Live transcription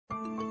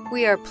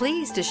We are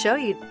pleased to show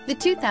you the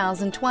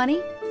 2020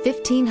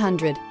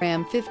 1500.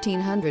 Ram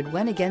 1500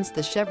 went against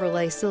the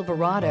Chevrolet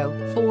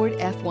Silverado, Ford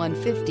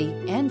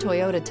F-150, and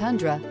Toyota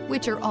Tundra,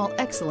 which are all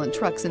excellent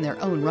trucks in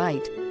their own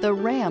right. The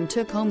Ram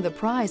took home the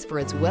prize for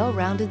its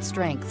well-rounded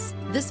strengths.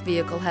 This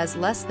vehicle has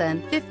less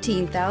than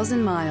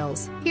 15,000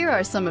 miles. Here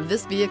are some of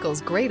this vehicle's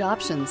great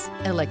options: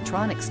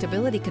 electronic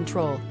stability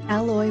control,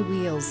 alloy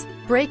wheels,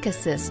 brake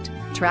assist,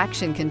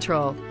 traction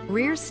control,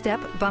 rear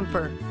step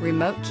bumper,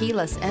 remote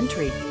keyless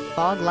entry,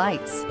 fog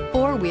lights,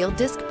 four-wheel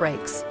disc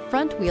brakes,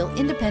 front-wheel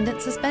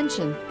independent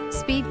suspension,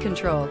 speed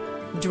control.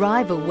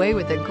 Drive away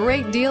with a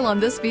great deal on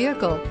this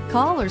vehicle.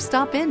 Call or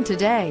stop in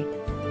today.